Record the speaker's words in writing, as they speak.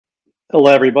Hello,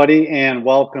 everybody, and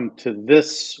welcome to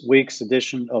this week's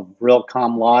edition of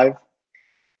RealCom Live.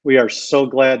 We are so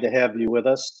glad to have you with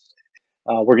us.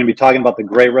 We're going to be talking about the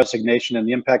Great Resignation and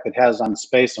the impact it has on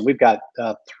space, and we've got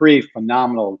three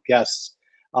phenomenal guests,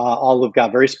 all who've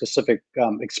got very specific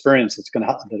experience that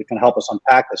can help us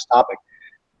unpack this topic.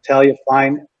 Talia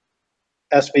Fine,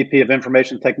 SVP of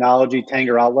Information Technology,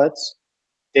 Tanger Outlets;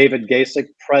 David Gasick,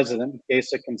 President,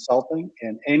 Gasick Consulting;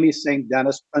 and Amy St.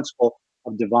 Dennis, Principal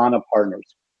of Divana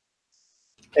Partners.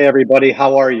 Hey, everybody,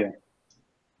 how are you?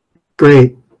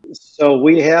 Great. So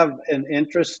we have an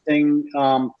interesting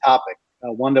topic,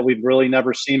 one that we've really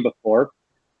never seen before.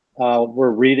 We're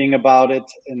reading about it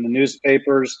in the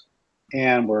newspapers,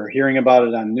 and we're hearing about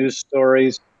it on news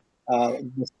stories,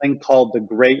 this thing called the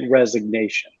Great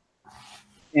Resignation.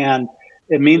 And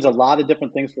it means a lot of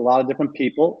different things for a lot of different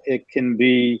people. It can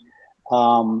be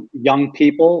young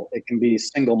people, it can be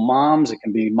single moms, it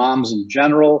can be moms in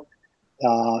general.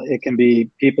 It can be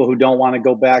people who don't want to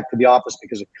go back to the office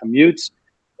because of commutes.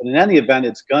 But in any event,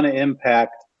 it's going to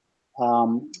impact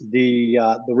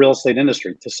the real estate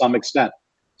industry to some extent.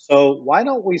 So why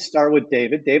don't we start with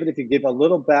David? David, if you give a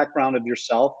little background of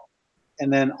yourself,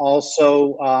 and then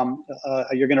also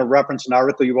you're going to reference an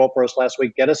article you wrote for us last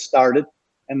week. Get us started,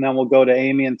 and then we'll go to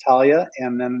Amy and Talia,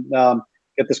 and then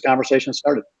get this conversation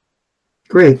started.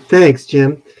 Great. Thanks,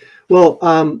 Jim. Well,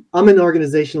 I'm an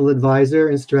organizational advisor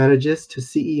and strategist to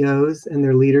CEOs and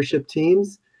their leadership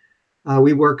teams.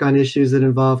 We work on issues that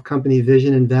involve company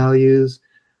vision and values,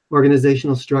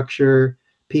 organizational structure,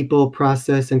 people,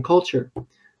 process, and culture.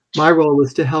 My role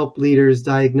is to help leaders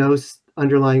diagnose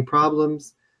underlying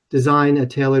problems, design a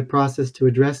tailored process to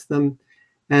address them,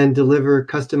 and deliver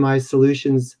customized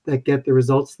solutions that get the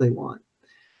results they want.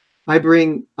 I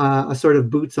bring a sort of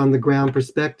boots on the ground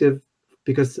perspective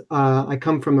because I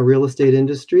come from a real estate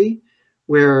industry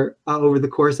where over the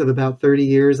course of about 30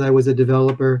 years, I was a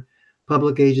developer,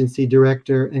 public agency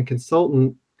director, and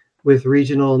consultant with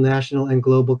regional, national, and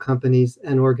global companies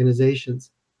and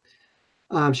organizations.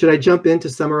 Should I jump in to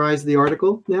summarize the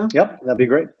article now? Yep, that'd be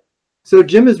great. So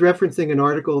Jim is referencing an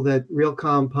article that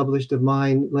RealCom published of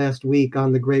mine last week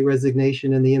on the Great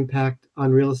Resignation and the impact on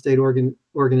real estate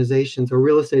organizations or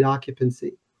real estate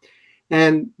occupancy.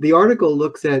 And the article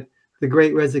looks at the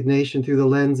Great Resignation through the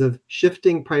lens of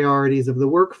shifting priorities of the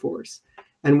workforce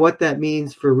and what that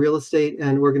means for real estate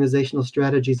and organizational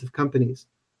strategies of companies.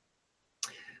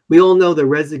 We all know that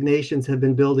resignations have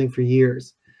been building for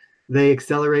years. They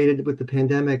accelerated with the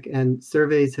pandemic, and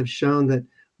surveys have shown that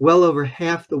well over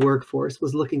half the workforce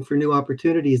was looking for new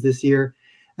opportunities this year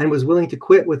and was willing to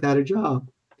quit without a job.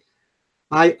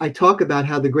 I talk about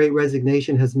how the Great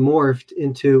Resignation has morphed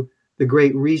into the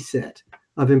Great Reset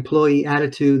of employee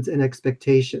attitudes and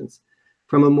expectations,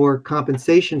 from a more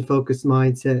compensation-focused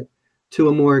mindset to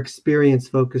a more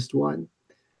experience-focused one.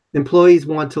 Employees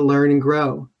want to learn and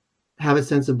grow, have a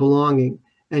sense of belonging,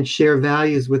 and share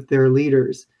values with their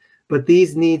leaders. But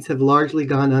these needs have largely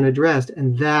gone unaddressed,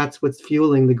 and that's what's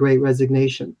fueling the Great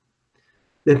Resignation.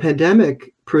 The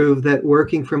pandemic proved that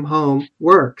working from home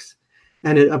works,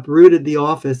 and it uprooted the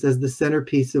office as the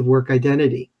centerpiece of work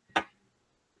identity.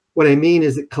 What I mean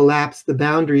is it collapsed the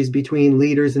boundaries between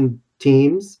leaders and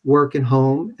teams, work and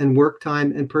home, and work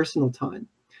time and personal time,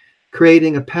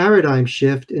 creating a paradigm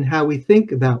shift in how we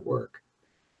think about work.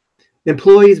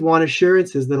 Employees want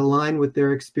assurances that align with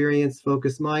their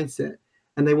experience-focused mindset,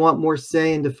 and they want more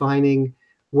say in defining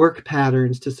work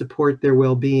patterns to support their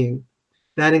well-being.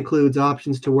 That includes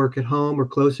options to work at home or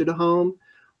closer to home,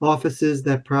 offices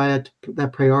that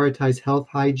prioritize health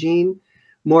hygiene,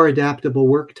 more adaptable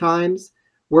work times,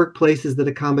 workplaces that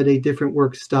accommodate different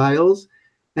work styles,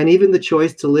 and even the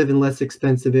choice to live in less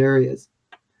expensive areas.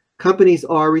 Companies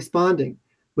are responding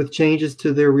with changes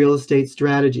to their real estate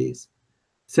strategies.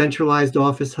 Centralized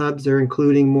office hubs are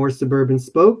including more suburban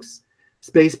spokes.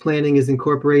 Space planning is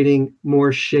incorporating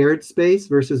more shared space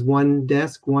versus one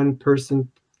desk, one person,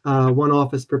 one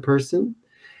office per person.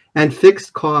 And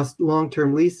fixed cost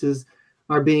long-term leases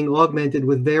are being augmented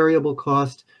with variable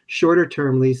cost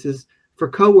shorter-term leases for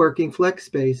co-working flex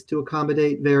space to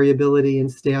accommodate variability in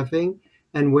staffing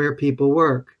and where people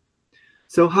work.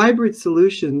 So hybrid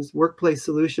solutions, workplace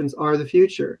solutions, are the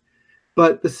future.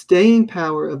 But the staying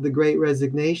power of the Great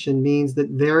Resignation means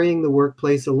that varying the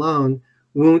workplace alone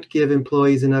won't give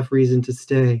employees enough reason to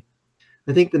stay.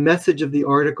 I think the message of the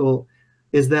article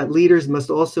is that leaders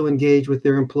must also engage with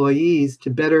their employees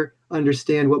to better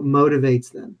understand what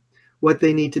motivates them, what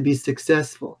they need to be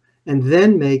successful, and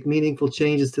then make meaningful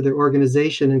changes to their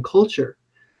organization and culture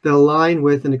that align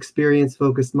with an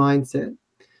experience-focused mindset.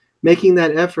 Making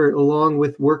that effort along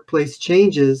with workplace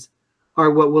changes are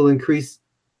what will increase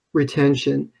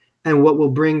retention, and what will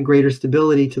bring greater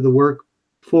stability to the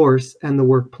workforce and the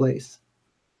workplace.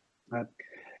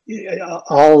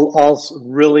 All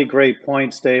really great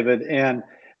points, David. And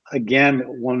again,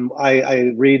 when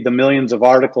I read the millions of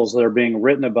articles that are being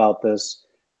written about this,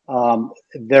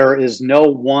 there is no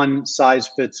one size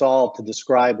fits all to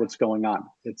describe what's going on.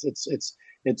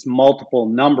 It's multiple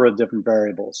number of different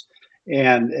variables,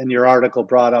 and your article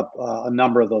brought up a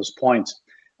number of those points.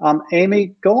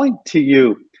 Amy, going to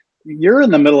you, you're in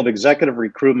the middle of executive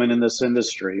recruitment in this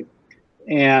industry,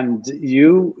 and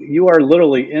you are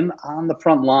literally on the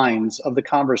front lines of the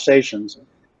conversations,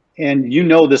 and you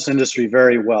know this industry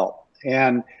very well.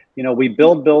 And we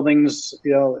build buildings.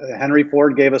 Henry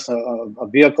Ford gave us a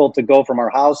vehicle to go from our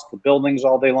house to buildings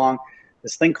all day long.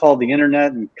 This thing called the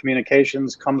internet and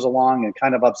communications comes along and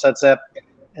kind of upsets that.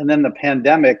 And then the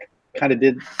pandemic kind of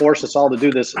did force us all to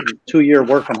do this 2-year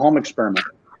work from home experiment.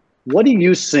 What are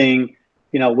you seeing,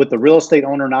 with the real estate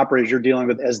owner and operators you're dealing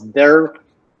with as they're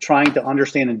trying to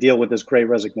understand and deal with this great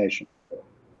resignation?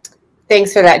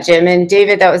 Thanks for that, Jim. And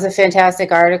David, that was a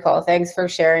fantastic article. Thanks for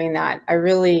sharing that. I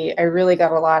really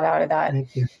got a lot out of that.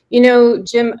 Thank you.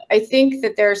 Jim, I think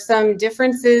that there are some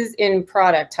differences in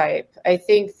product type. I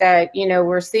think that,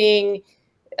 we're seeing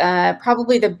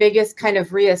probably the biggest kind of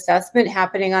reassessment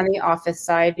happening on the office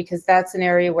side, because that's an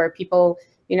area where people,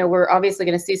 we're obviously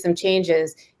going to see some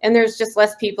changes, and there's just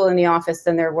less people in the office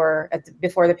than there were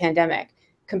before the pandemic.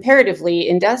 Comparatively,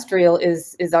 industrial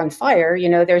is on fire.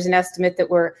 There's an estimate that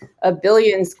we're 1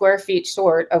 billion square feet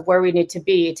short of where we need to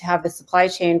be to have the supply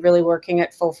chain really working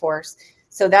at full force.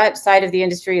 So that side of the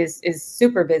industry is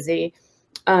super busy.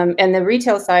 And the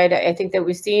retail side, I think that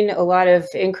we've seen a lot of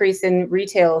increase in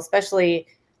retail, especially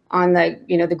on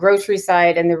the grocery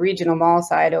side and the regional mall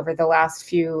side over the last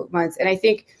few months. And I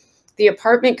think the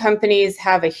apartment companies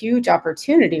have a huge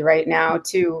opportunity right now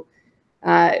to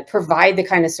provide the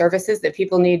kind of services that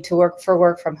people need to work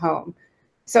from home.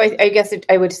 So I guess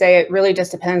I would say it really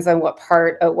just depends on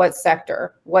what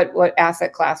sector, what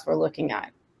asset class we're looking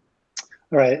at.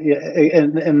 All right. Yeah.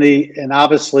 And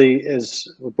obviously, as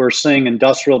we're seeing,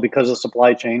 industrial, because of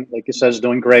supply chain, like you said, is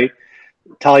doing great.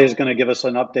 Talia is going to give us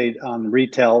an update on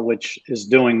retail, which is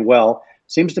doing well.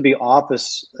 Seems to be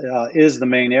office is the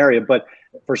main area, but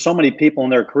for so many people in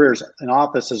their careers, an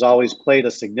office has always played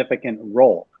a significant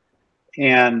role.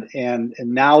 And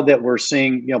now that we're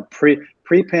seeing,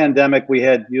 pre-pandemic, we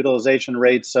had utilization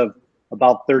rates of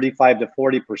about 35 to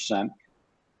 40%.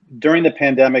 During the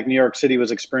pandemic, New York City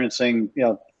was experiencing,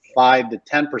 5 to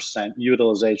 10%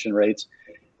 utilization rates.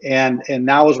 And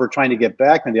now, as we're trying to get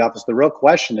back in the office, the real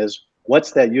question is,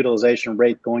 what's that utilization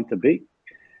rate going to be?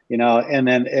 And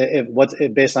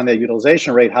then based on that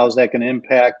utilization rate, how's that going to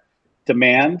impact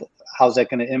demand? How's that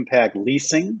going to impact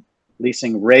leasing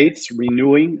rates,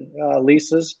 renewing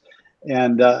leases,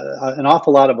 and an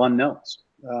awful lot of unknowns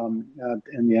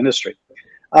in the industry.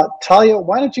 Talia,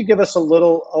 why don't you give us a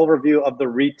little overview of the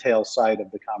retail side of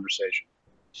the conversation?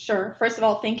 Sure. First of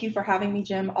all, thank you for having me,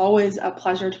 Jim. Always a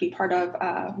pleasure to be part of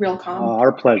RealComm.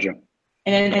 Our pleasure.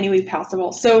 And in any way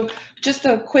possible. So just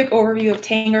a quick overview of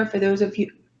Tanger for those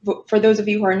of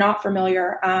you who are not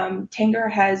familiar. Tanger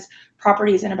has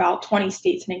properties in about 20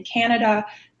 states and in Canada,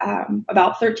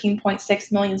 about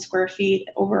 13.6 million square feet,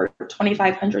 over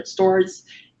 2,500 stores,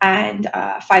 and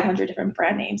 500 different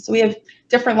brand names. So we have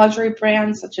different luxury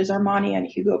brands such as Armani and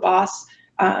Hugo Boss,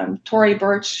 Tory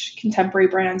Burch, contemporary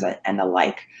brands, and the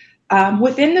like.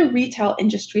 Within the retail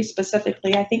industry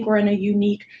specifically, I think we're in a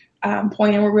unique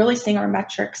point, and we're really seeing our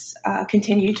metrics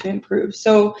continue to improve.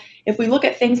 So if we look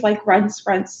at things like rents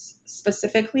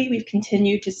specifically, we've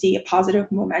continued to see a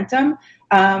positive momentum.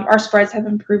 Our spreads have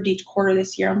improved each quarter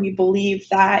this year, and we believe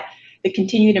that the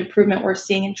continued improvement we're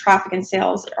seeing in traffic and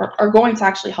sales are going to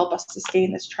actually help us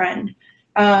sustain this trend.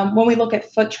 When we look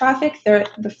at foot traffic,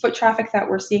 the foot traffic that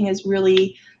we're seeing is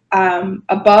really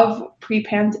above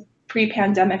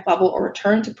pre-pandemic level or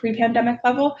return to pre-pandemic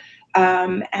level.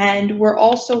 And we're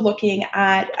also looking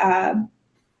at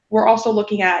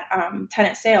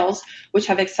tenant sales, which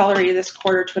have accelerated this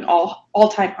quarter to an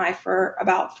all-time high for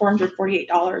about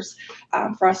 $448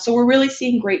 for us. So we're really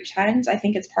seeing great trends. I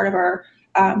think it's part of our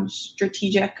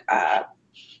strategic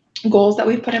goals that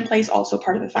we've put in place, also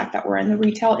part of the fact that we're in the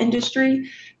retail industry.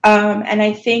 And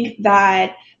I think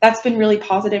that that's been really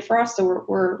positive for us. So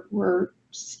we're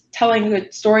telling a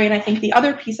good story. And I think the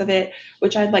other piece of it,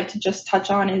 which I'd like to just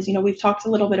touch on, is, we've talked a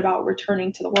little bit about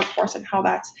returning to the workforce and how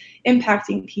that's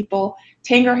impacting people.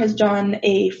 Tanger has done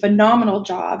a phenomenal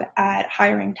job at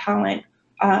hiring talent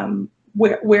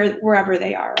wherever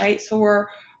they are, right? So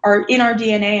are in our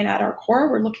DNA and at our core.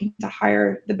 We're looking to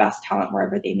hire the best talent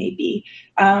wherever they may be.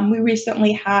 We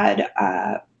recently had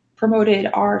promoted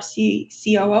our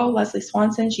COO, Leslie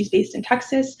Swanson. She's based in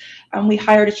Texas. We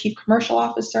hired a chief commercial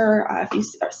officer. If you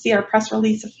see our press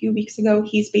release a few weeks ago,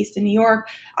 he's based in New York.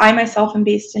 I myself am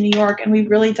based in New York, and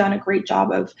we've really done a great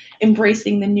job of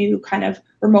embracing the new kind of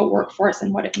remote workforce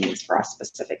and what it means for us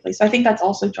specifically. So I think that's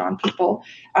also drawn people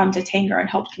to Tanger and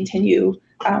helped continue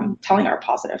telling our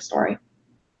positive story.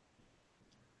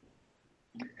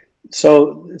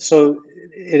 So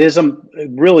it is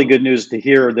really good news to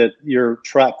hear that your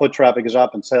foot traffic is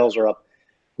up and sales are up.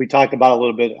 We talked about a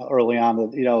little bit early on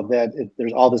that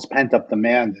there's all this pent up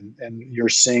demand and you're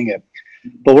seeing it.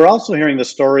 But we're also hearing the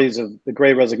stories of the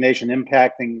Great Resignation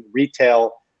impacting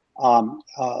retail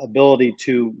ability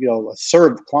to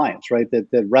serve clients, right?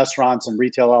 That restaurants and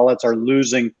retail outlets are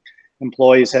losing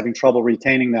employees, having trouble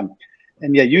retaining them.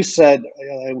 And yet you said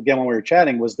again when we were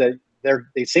chatting was that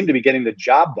they seem to be getting the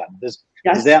job done.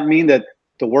 Does that mean that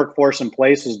the workforce in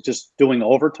place is just doing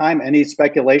overtime? Any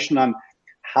speculation on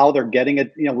how they're getting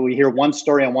it? We hear one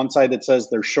story on one side that says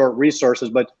they're short resources,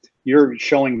 but you're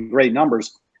showing great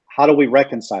numbers. How do we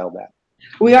reconcile that?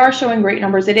 We are showing great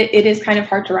numbers. It is kind of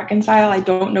hard to reconcile. I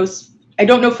don't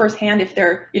know firsthand if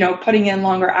they're putting in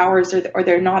longer hours or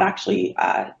they're not actually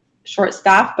short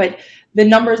staffed, but the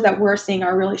numbers that we're seeing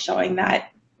are really showing that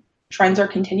trends are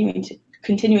continuing to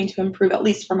improve, at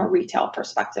least from a retail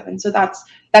perspective. And so that's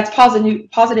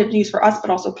positive news for us, but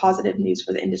also positive news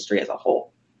for the industry as a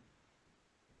whole.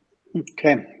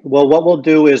 Okay. Well, what we'll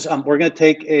do is we're going to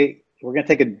take a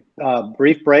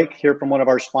brief break here from one of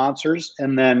our sponsors,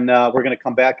 and then we're going to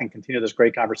come back and continue this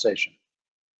great conversation.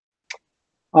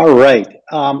 All right.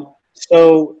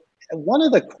 So one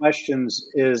of the questions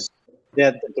is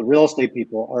that the real estate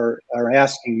people are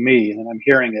asking me, and I'm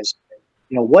hearing is,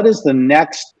 what is the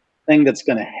next thing that's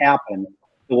going to happen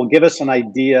that will give us an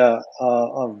idea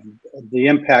of the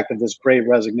impact of this Great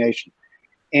Resignation?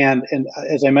 And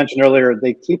as I mentioned earlier,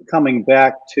 they keep coming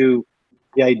back to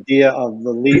the idea of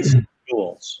the lease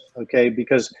renewals, okay?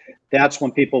 Because that's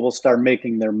when people will start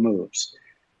making their moves.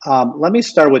 Let me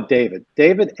start with David.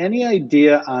 David, any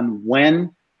idea on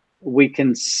when we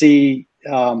can see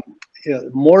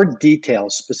more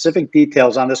details, specific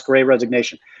details on this Great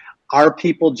Resignation? Are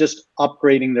people just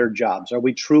upgrading their jobs? Are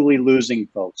we truly losing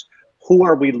folks? Who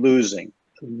are we losing?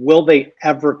 Will they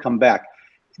ever come back?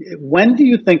 When do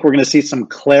you think we're going to see some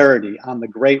clarity on the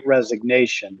Great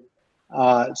Resignation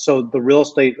so the real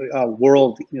estate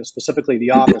world, specifically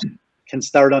the office, can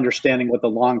start understanding what the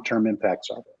long-term impacts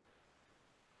are?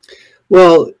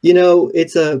 Well,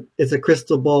 it's a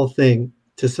crystal ball thing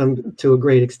to a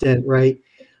great extent, right?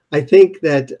 I think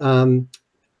that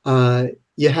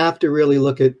you have to really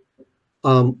look at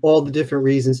all the different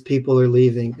reasons people are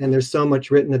leaving, and there's so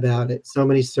much written about it, so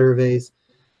many surveys.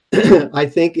 I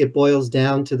think it boils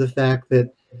down to the fact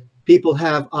that people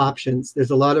have options.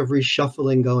 There's a lot of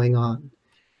reshuffling going on,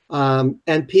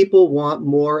 and people want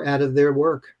more out of their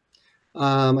work.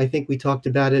 I think we talked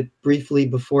about it briefly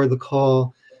before the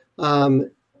call.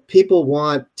 People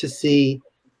want to see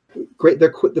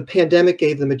the pandemic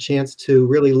gave them a chance to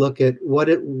really look at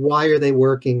why are they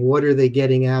working? What are they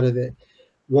getting out of it?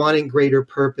 Wanting greater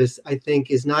purpose, I think,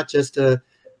 is not just a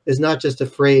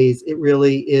phrase. It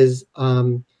really is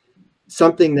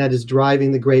something that is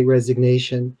driving the Great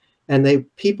Resignation. And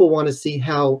people want to see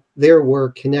how their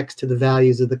work connects to the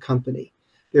values of the company.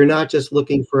 They're not just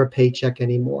looking for a paycheck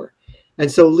anymore.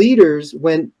 And so leaders,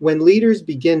 when leaders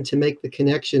begin to make the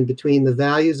connection between the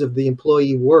values of the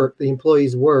employee's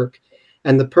work,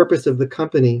 and the purpose of the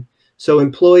company, so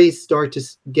employees start to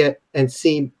get and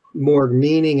see more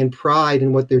meaning and pride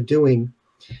in what they're doing,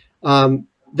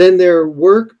 then their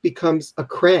work becomes a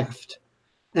craft,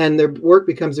 and their work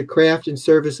becomes a craft in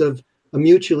service of a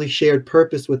mutually shared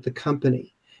purpose with the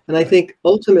company. And I think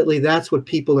ultimately that's what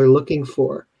people are looking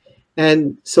for.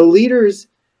 And so leaders,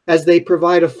 as they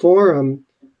provide a forum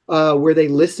where they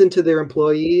listen to their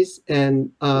employees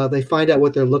and they find out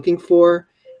what they're looking for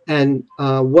and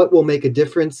what will make a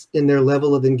difference in their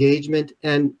level of engagement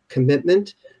and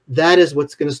commitment, that is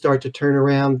what's going to start to turn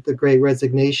around the Great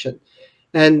Resignation.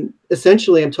 And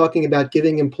essentially, I'm talking about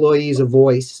giving employees a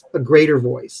voice, a greater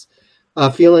voice, a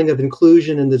feeling of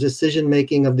inclusion in the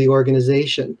decision-making of the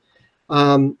organization.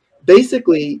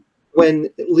 Basically, when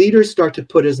leaders start to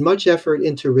put as much effort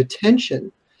into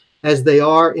retention as they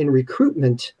are in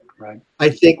recruitment, right, I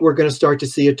think we're going to start to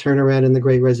see a turnaround in the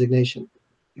Great Resignation.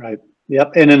 Right.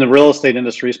 Yep. And in the real estate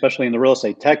industry, especially in the real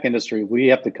estate tech industry, we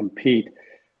have to compete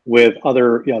with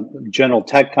other general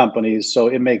tech companies. So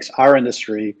it makes our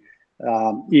industry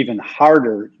even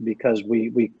harder because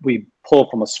we pull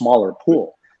from a smaller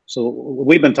pool. So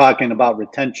we've been talking about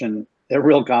retention at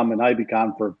Realcomm and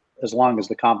IBCOM for as long as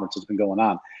the conference has been going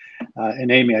on.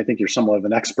 And Amy, I think you're somewhat of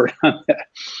an expert on that.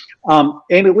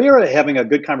 Amy, we were having a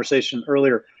good conversation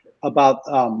earlier about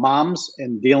moms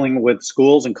and dealing with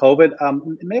schools and COVID.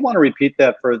 You may want to repeat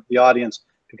that for the audience,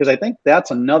 because I think that's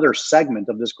another segment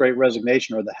of this great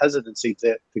resignation, or the hesitancy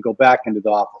to go back into the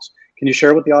office. Can you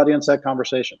share with the audience that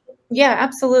conversation? Yeah,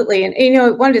 absolutely. And, I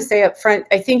wanted to say up front,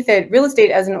 I think that real estate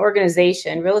as an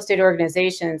organization, real estate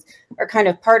organizations are kind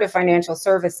of part of financial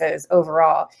services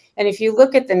overall. And if you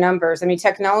look at the numbers, I mean,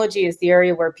 technology is the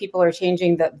area where people are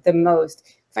changing the most.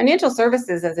 Financial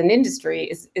services as an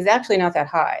industry is actually not that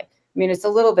high. I mean, it's a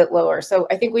little bit lower. So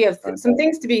I think we have some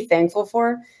things to be thankful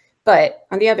for. But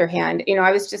on the other hand,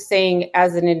 I was just saying,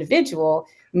 as an individual,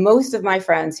 most of my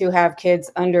friends who have kids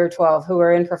under 12 who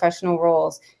are in professional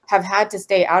roles have had to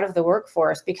stay out of the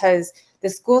workforce because the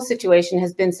school situation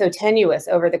has been so tenuous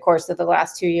over the course of the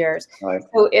last 2 years. Right.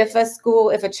 So if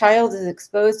a child is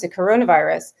exposed to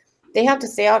coronavirus, they have to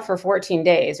stay out for 14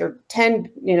 days or 10,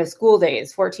 school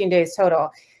days, 14 days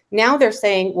total. Now they're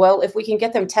saying, well, if we can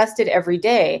get them tested every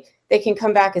day, they can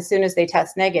come back as soon as they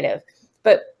test negative.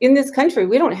 But in this country,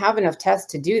 we don't have enough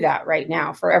tests to do that right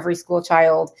now for every school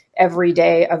child every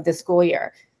day of the school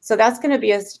year. So that's going to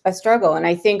be a struggle. And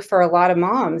I think for a lot of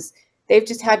moms, they've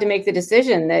just had to make the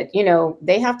decision that,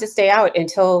 they have to stay out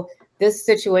until this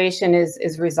situation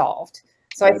is resolved.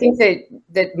 So I think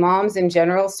that moms in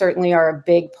general certainly are a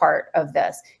big part of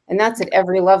this. And that's at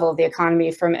every level of the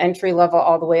economy, from entry level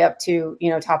all the way up to,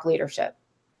 top leadership.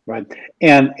 Right.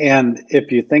 And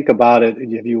if you think about it,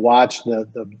 if you watch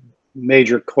the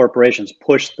major corporations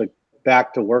push the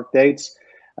back to work dates,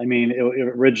 I mean,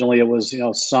 originally it was,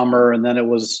 summer, and then it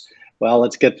was, well,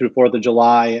 let's get through 4th of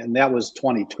July. And that was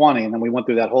 2020. And then we went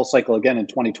through that whole cycle again in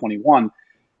 2021.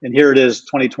 And here it is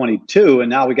 2022. And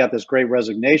now we got this great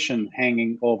resignation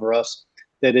hanging over us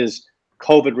that is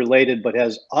COVID related, but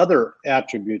has other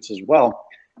attributes as well.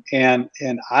 And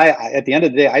I, at the end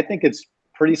of the day, I think it's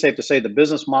pretty safe to say the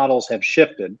business models have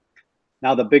shifted.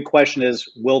 Now, the big question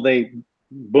is, will they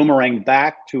boomerang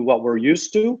back to what we're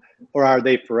used to, or are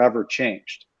they forever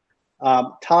changed?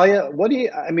 Talia,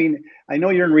 I know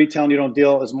you're in retail and you don't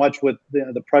deal as much with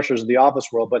the pressures of the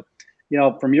office world, but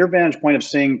from your vantage point of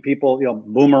seeing people,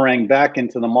 boomerang back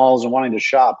into the malls and wanting to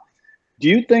shop, do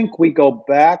you think we go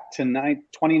back to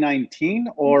 2019,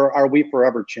 or are we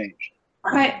forever changed?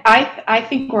 I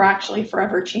think we're actually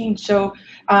forever changed. So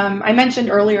I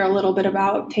mentioned earlier a little bit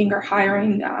about Tanger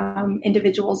hiring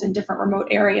individuals in different remote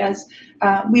areas.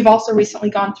 We've also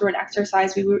recently gone through an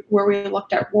exercise where we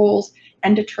looked at roles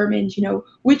and determined,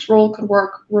 which role could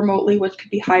work remotely, which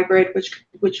could be hybrid,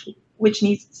 which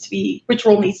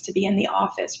role needs to be in the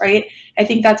office, right? I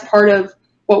think that's part of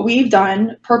what we've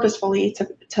done purposefully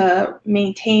to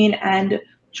maintain and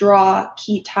draw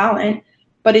key talent,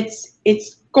 but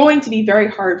it's going to be very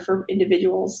hard for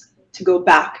individuals to go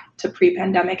back to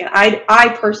pre-pandemic. And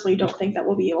I personally don't think that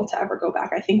we'll be able to ever go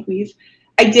back. I think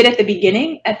I did at the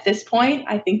beginning. At this point,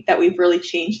 I think that we've really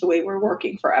changed the way we're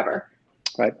working forever.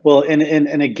 Right. Well, and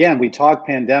again, we talk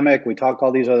pandemic, we talk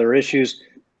all these other issues,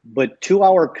 but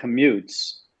 2-hour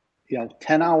commutes,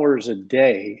 10 hours a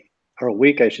day, or a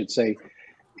week, I should say,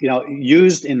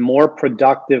 used in more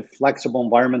productive, flexible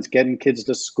environments, getting kids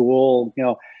to school,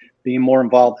 being more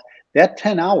involved, that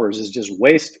 10 hours is just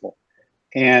wasteful.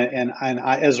 And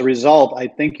as a result, I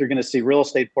think you're going to see real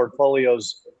estate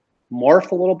portfolios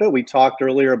morph a little bit. We talked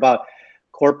earlier about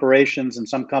corporations, and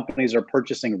some companies are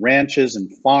purchasing ranches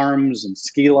and farms and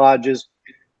ski lodges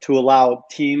to allow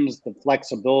teams the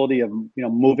flexibility of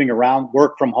moving around,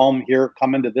 work from home here,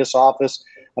 come into this office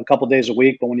a couple days a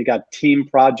week. But when you got team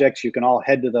projects, you can all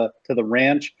head to the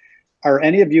ranch. Are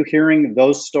any of you hearing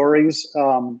those stories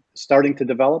starting to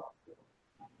develop?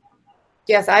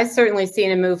 Yes, I've certainly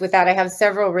seen a move with that. I have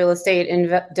several real estate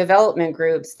development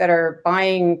groups that are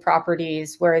buying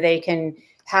properties where they can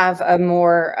have a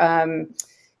more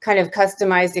kind of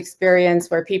customized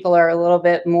experience where people are a little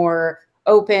bit more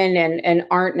open and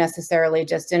aren't necessarily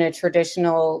just in a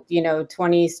traditional,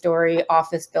 20-story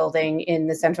office building in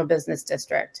the central business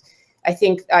district. I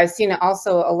think I've seen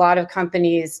also a lot of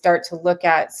companies start to look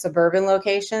at suburban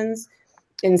locations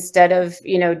instead of,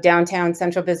 downtown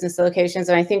central business locations.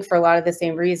 And I think for a lot of the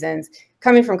same reasons,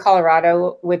 coming from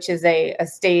Colorado, which is a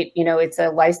state, it's a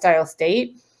lifestyle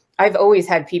state, I've always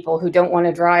had people who don't want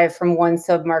to drive from one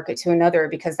submarket to another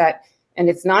because and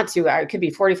it's not 2 hours, it could be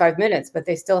 45 minutes, but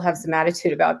they still have some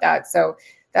attitude about that. So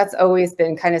that's always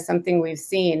been kind of something we've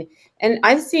seen. And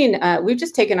I've seen, we've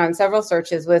just taken on several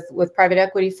searches with private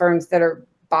equity firms that are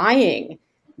buying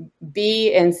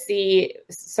B and C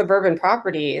suburban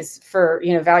properties for,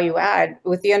 value add,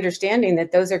 with the understanding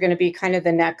that those are going to be kind of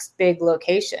the next big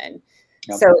location.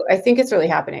 Yep. So I think it's really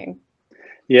happening.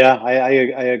 Yeah, I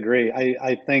agree.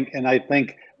 I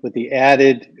think with the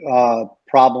added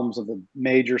problems of the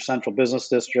major central business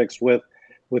districts with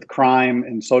crime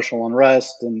and social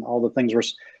unrest and all the things we're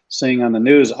seeing on the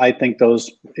news, I think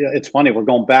it's funny, we're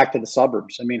going back to the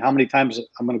suburbs. I mean, how many times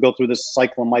I'm going to go through this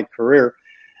cycle in my career?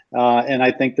 And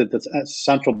I think that the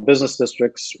central business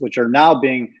districts, which are now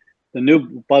being, the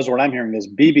new buzzword I'm hearing is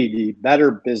BBD,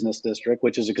 Better Business District,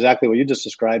 which is exactly what you just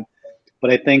described.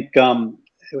 But I think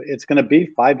it's going to be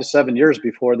 5 to 7 years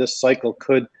before this cycle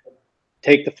could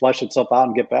take to flesh itself out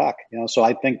and get back. So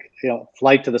I think,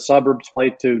 flight to the suburbs,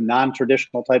 flight to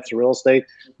non-traditional types of real estate,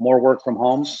 more work from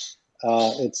home.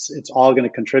 It's all going to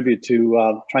contribute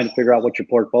to trying to figure out what your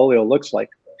portfolio looks like.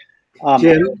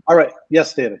 Jim? All right.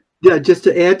 Yes, David. Yeah, just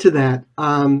to add to that,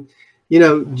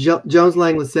 Jones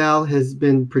Lang LaSalle has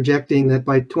been projecting that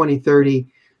by 2030,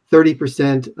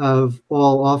 30% of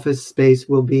all office space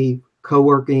will be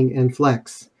co-working and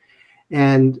flex.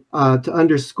 And to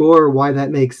underscore why that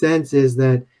makes sense is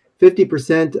that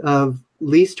 50% of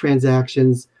lease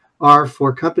transactions are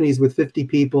for companies with 50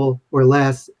 people or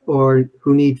less, or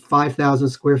who need 5,000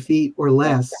 square feet or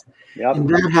less. Yep. And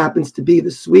that happens to be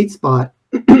the sweet spot,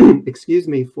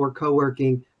 for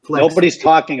co-working flex. Nobody's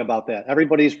talking about that.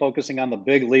 Everybody's focusing on the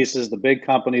big leases, the big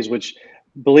companies, which,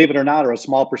 believe it or not, are a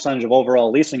small percentage of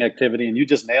overall leasing activity, and you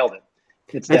just nailed it.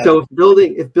 So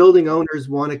if building owners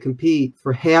want to compete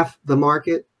for half the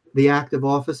market, the active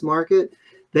office market,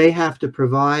 they have to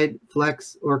provide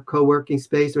flex or co-working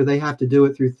space, or they have to do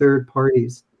it through third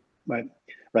parties. Right.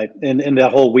 And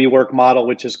that whole WeWork model,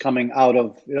 which is coming out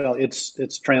of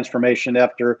its transformation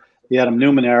after the Adam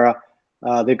Neumann era,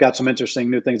 they've got some interesting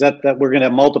new things that we're going to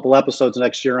have multiple episodes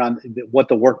next year on what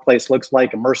the workplace looks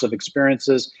like, immersive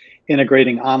experiences,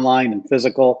 integrating online and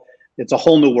physical. It's a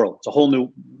whole new world. It's a whole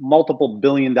new multiple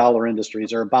billion-dollar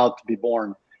industries are about to be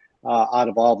born out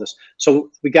of all this.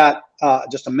 So we got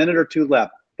just a minute or two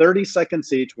left, 30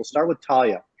 seconds each. We'll start with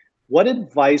Talia. What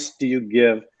advice do you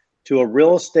give to a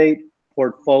real estate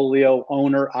portfolio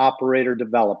owner, operator,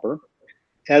 developer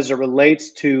as it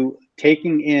relates to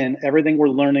taking in everything we're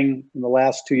learning in the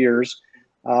last 2 years,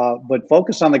 but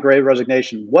focus on the Great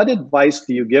Resignation? What advice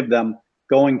do you give them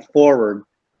going forward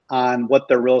on what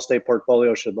their real estate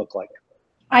portfolio should look like?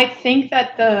 I think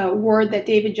that the word that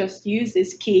David just used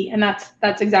is key, and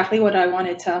that's exactly what I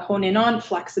wanted to hone in on: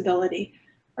 flexibility,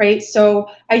 right? So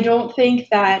I don't think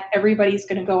that everybody's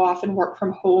going to go off and work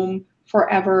from home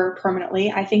forever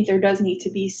permanently. I think there does need to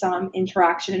be some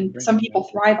interaction, and some people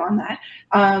thrive on that.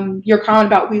 Your comment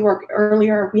about WeWork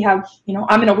earlier, we have,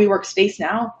 I'm in a WeWork space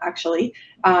now, actually,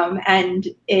 and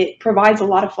it provides a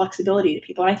lot of flexibility to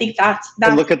people. And I think that's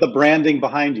and look at the branding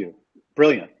behind you.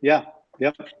 Brilliant. Yeah.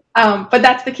 Yep. But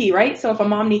that's the key, right? So if a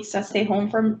mom needs to stay home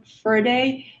for a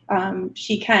day,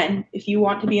 she can. If you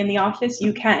want to be in the office,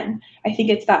 you can. I think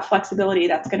it's that flexibility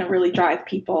that's going to really drive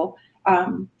people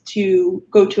to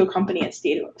go to a company and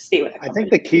stay with a company. I think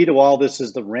the key to all this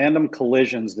is the random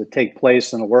collisions that take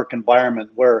place in a work environment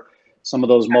where some of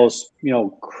those most,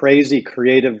 crazy,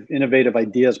 creative, innovative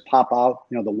ideas pop out,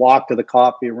 the walk to the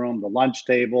coffee room, the lunch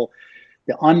table,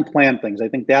 the unplanned things. I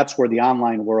think that's where the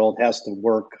online world has to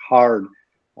work hard.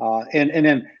 And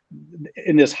then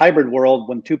in this hybrid world,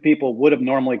 when two people would have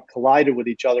normally collided with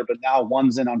each other, but now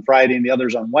one's in on Friday and the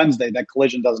other's on Wednesday, that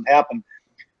collision doesn't happen.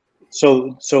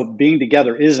 So being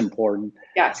together is important.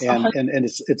 Yes. And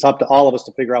it's up to all of us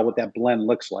to figure out what that blend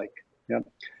looks like. Yeah.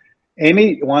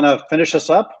 Amy, you want to finish us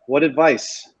up? What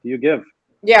advice do you give?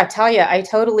 Yeah, Talia, I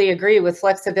totally agree with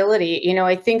flexibility.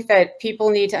 I think that people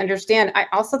need to understand. I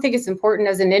also think it's important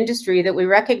as an industry that we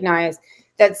recognize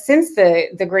that since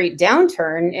the great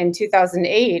downturn in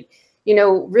 2008,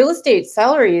 real estate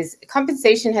salaries,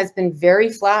 compensation has been very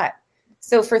flat.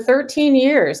 So for 13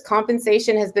 years,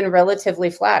 compensation has been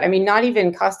relatively flat. I mean, not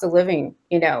even cost of living,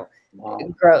 wow.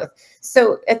 Growth.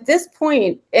 So at this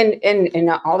point, and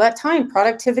all that time,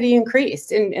 productivity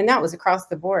increased, and that was across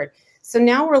the board. So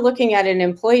now we're looking at an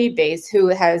employee base who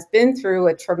has been through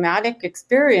a traumatic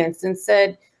experience and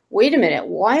said, wait a minute,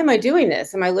 why am I doing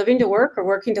this? Am I living to work or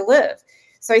working to live?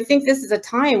 So I think this is a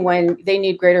time when they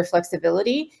need greater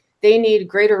flexibility. They need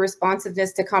greater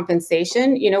responsiveness to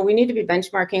compensation. We need to be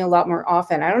benchmarking a lot more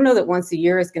often. I don't know that once a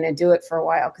year is going to do it for a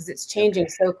while because it's changing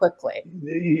so quickly.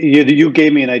 You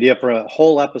gave me an idea for a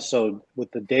whole episode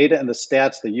with the data and the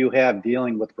stats that you have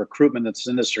dealing with recruitment in this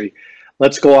industry.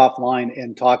 Let's go offline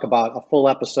and talk about a full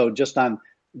episode just on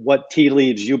what tea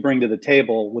leaves you bring to the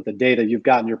table with the data you've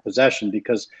got in your possession,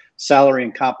 because salary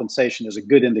and compensation is a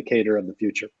good indicator of the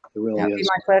future. It really That'd is. be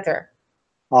my pleasure.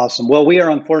 Awesome. Well, we are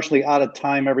unfortunately out of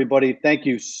time, everybody. Thank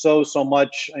you so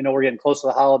much. I know we're getting close to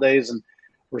the holidays and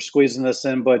we're squeezing this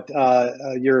in, but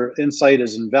your insight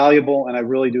is invaluable. And I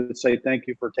really do say thank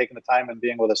you for taking the time and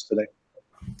being with us today.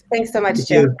 Thanks so much,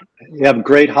 Jim. You have a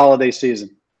great holiday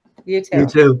season. You too. You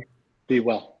too. Be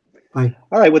well. Bye.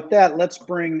 All right, with that, let's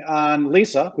bring on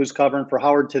Lisa, who's covering for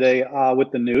Howard today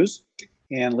with the news.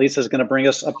 And Lisa's going to bring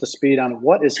us up to speed on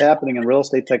what is happening in real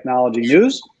estate technology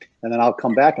news. And then I'll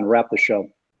come back and wrap the show.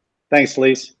 Thanks,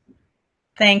 Lisa.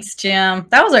 Thanks, Jim.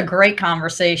 That was a great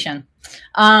conversation.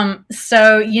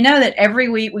 So you know that every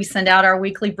week we send out our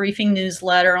weekly briefing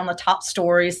newsletter on the top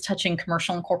stories touching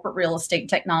commercial and corporate real estate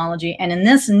technology. And in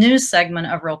this news segment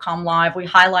of Realcomm Live, we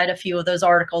highlight a few of those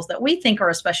articles that we think are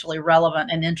especially relevant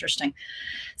and interesting.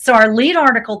 So our lead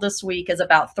article this week is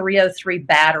about 303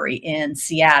 Battery in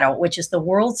Seattle, which is the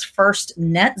world's first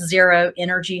net zero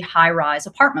energy high-rise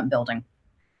apartment building.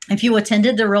 If you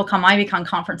attended the Realcomm IvyCon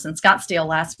conference in Scottsdale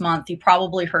last month, you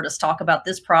probably heard us talk about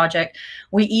this project.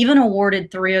 We even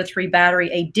awarded 303 Battery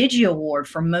a Digi Award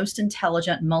for Most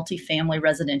Intelligent Multifamily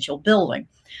Residential Building.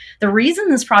 The reason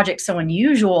this project's so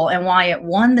unusual and why it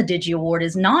won the Digi Award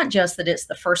is not just that it's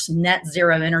the first net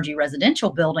zero energy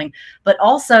residential building, but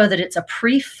also that it's a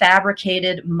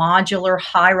prefabricated modular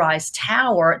high-rise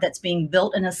tower that's being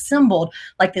built and assembled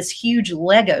like this huge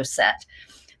Lego set.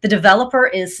 The developer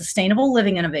is Sustainable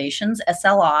Living Innovations,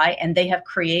 SLI, and they have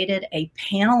created a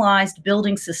panelized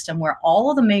building system where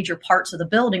all of the major parts of the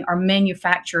building are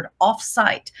manufactured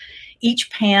off-site.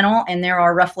 Each panel, and there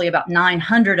are roughly about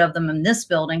 900 of them in this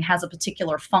building, has a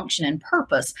particular function and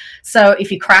purpose. So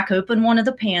if you crack open one of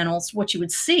the panels, what you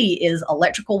would see is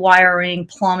electrical wiring,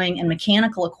 plumbing, and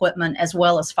mechanical equipment, as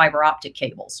well as fiber optic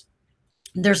cables.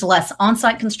 There's less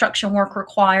on-site construction work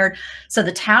required, so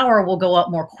the tower will go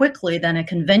up more quickly than a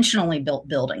conventionally built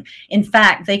building. In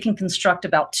fact, they can construct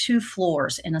about 2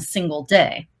 floors in a single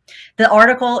day. The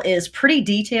article is pretty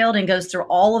detailed and goes through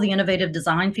all of the innovative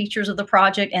design features of the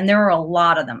project, and there are a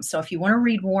lot of them. So if you want to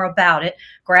read more about it,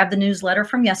 grab the newsletter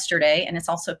from yesterday, and it's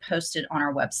also posted on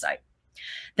our website.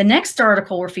 The next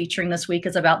article we're featuring this week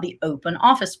is about the Open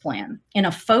Office Plan. In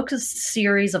a focused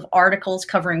series of articles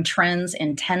covering trends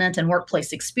in tenant and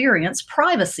workplace experience,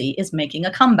 privacy is making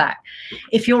a comeback.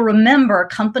 If you'll remember,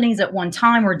 companies at one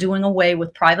time were doing away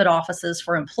with private offices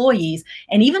for employees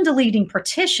and even deleting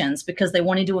partitions because they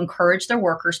wanted to encourage their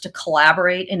workers to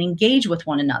collaborate and engage with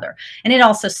one another. And it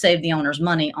also saved the owners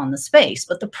money on the space.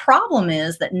 But the problem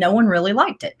is that no one really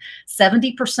liked it.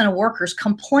 70% of workers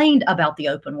complained about the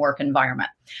open work environment.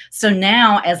 So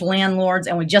now as landlords,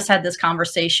 and we just had this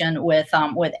conversation with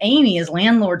Amy, as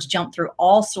landlords jump through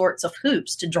all sorts of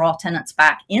hoops to draw tenants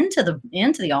back into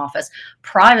the office,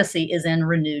 privacy is in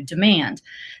renewed demand.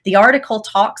 The article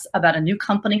talks about a new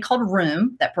company called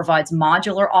Room that provides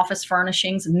modular office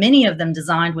furnishings, many of them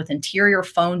designed with interior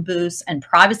phone booths and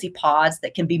privacy pods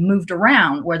that can be moved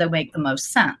around where they make the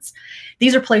most sense.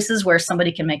 These are places where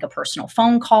somebody can make a personal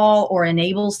phone call or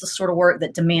enables the sort of work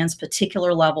that demands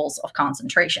particular levels of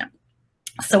concentration.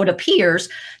 So it appears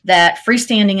that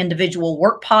freestanding individual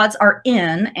work pods are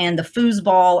in, and the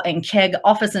foosball and keg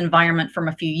office environment from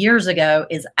a few years ago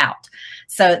is out.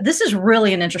 So this is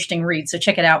really an interesting read, so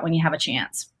check it out when you have a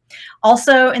chance.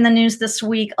 Also in the news this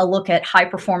week, a look at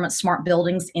high-performance smart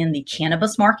buildings in the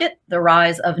cannabis market. The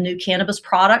rise of new cannabis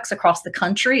products across the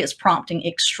country is prompting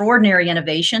extraordinary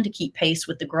innovation to keep pace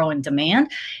with the growing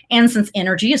demand. And since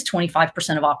energy is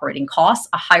 25% of operating costs,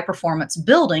 a high-performance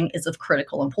building is of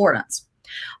critical importance.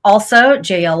 Also,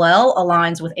 JLL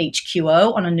aligns with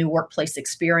HQO on a new workplace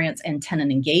experience and tenant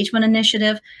engagement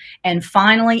initiative. And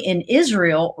finally, in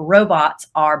Israel, robots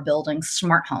are building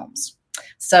smart homes.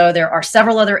 So there are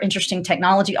several other interesting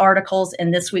technology articles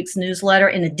in this week's newsletter,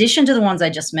 in addition to the ones I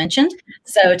just mentioned.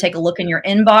 So take a look in your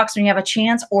inbox when you have a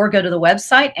chance, or go to the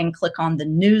website and click on the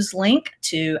news link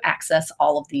to access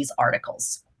all of these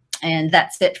articles. And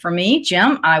that's it for me.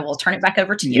 Jim, I will turn it back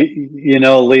over to you. You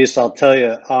know, Lisa, I'll tell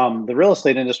you, the real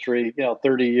estate industry,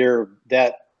 30-year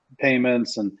debt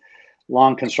payments and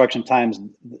long construction times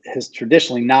has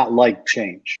traditionally not liked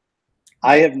change.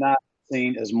 I have not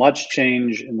seen as much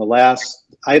change in the last,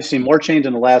 I have seen more change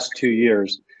in the last 2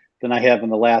 years than I have in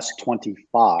the last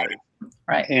 25.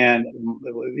 Right. And,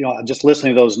 just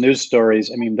listening to those news stories,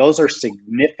 I mean, those are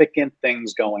significant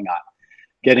things going on.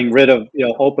 Getting rid of,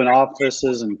 open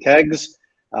offices and kegs,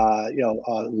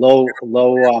 low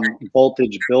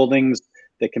voltage buildings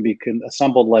that can be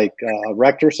assembled like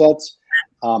Rector sets.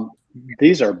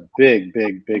 these are big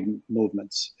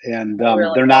movements, and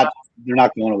Really they're not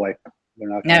going away. They're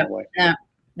not going away. No.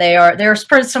 There's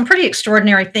some pretty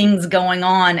extraordinary things going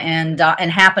on and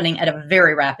happening at a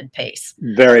very rapid pace.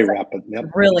 Very rapid. Yep.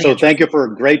 Really. So thank you for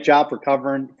a great job for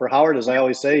covering for Howard. As I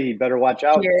always say, he better watch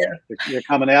out. Yeah. You're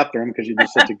coming after him because you do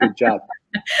such a good job.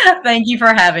 Thank you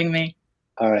for having me.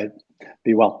 All right.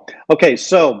 Be well. Okay.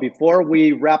 So before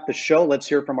we wrap the show, let's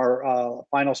hear from our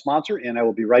final sponsor, and I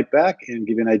will be right back and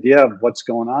give you an idea of what's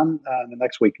going on in the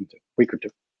next week or two.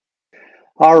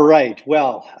 All right.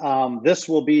 Well, this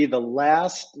will be the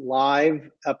last live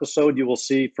episode you will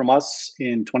see from us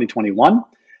in 2021.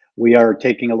 We are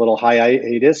taking a little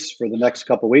hiatus for the next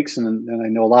couple of weeks, and I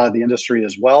know a lot of the industry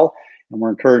as well. And we're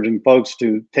encouraging folks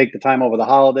to take the time over the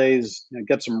holidays,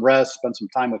 get some rest, spend some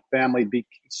time with family, be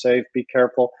safe, be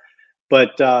careful.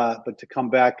 But to come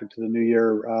back into the new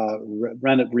year,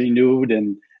 renewed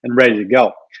and ready to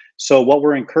go. So what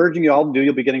we're encouraging you all to do,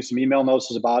 you'll be getting some email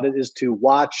notices about it, is to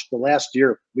watch the last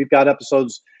year. We've got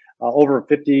episodes, over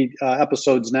 50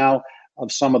 episodes now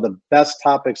of some of the best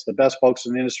topics, the best folks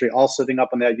in the industry, all sitting up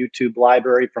in that YouTube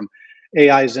library, from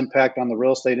AI's impact on the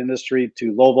real estate industry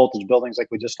to low voltage buildings like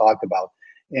we just talked about.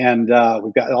 And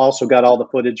we've also got all the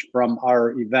footage from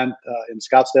our event in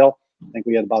Scottsdale. I think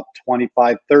we had about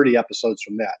 25, 30 episodes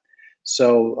from that.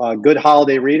 So good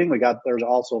holiday reading. There's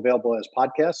also available as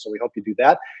podcasts. So we hope you do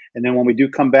that. And then when we do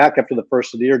come back after the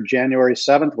first of the year, January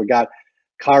 7th, we got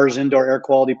CAR's indoor air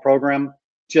quality program,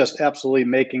 just absolutely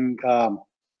making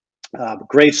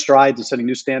great strides in setting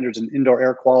new standards in indoor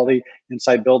air quality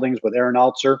inside buildings with Aaron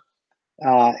Altzer.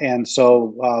 And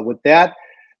so with that,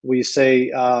 we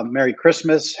say Merry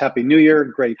Christmas, Happy New Year,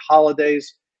 great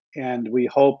holidays. And we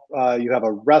hope you have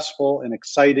a restful and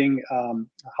exciting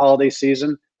holiday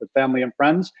season with family and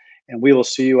friends. And we will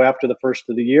see you after the first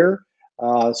of the year.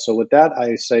 So with that,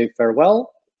 I say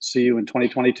farewell. See you in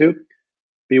 2022.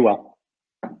 Be well.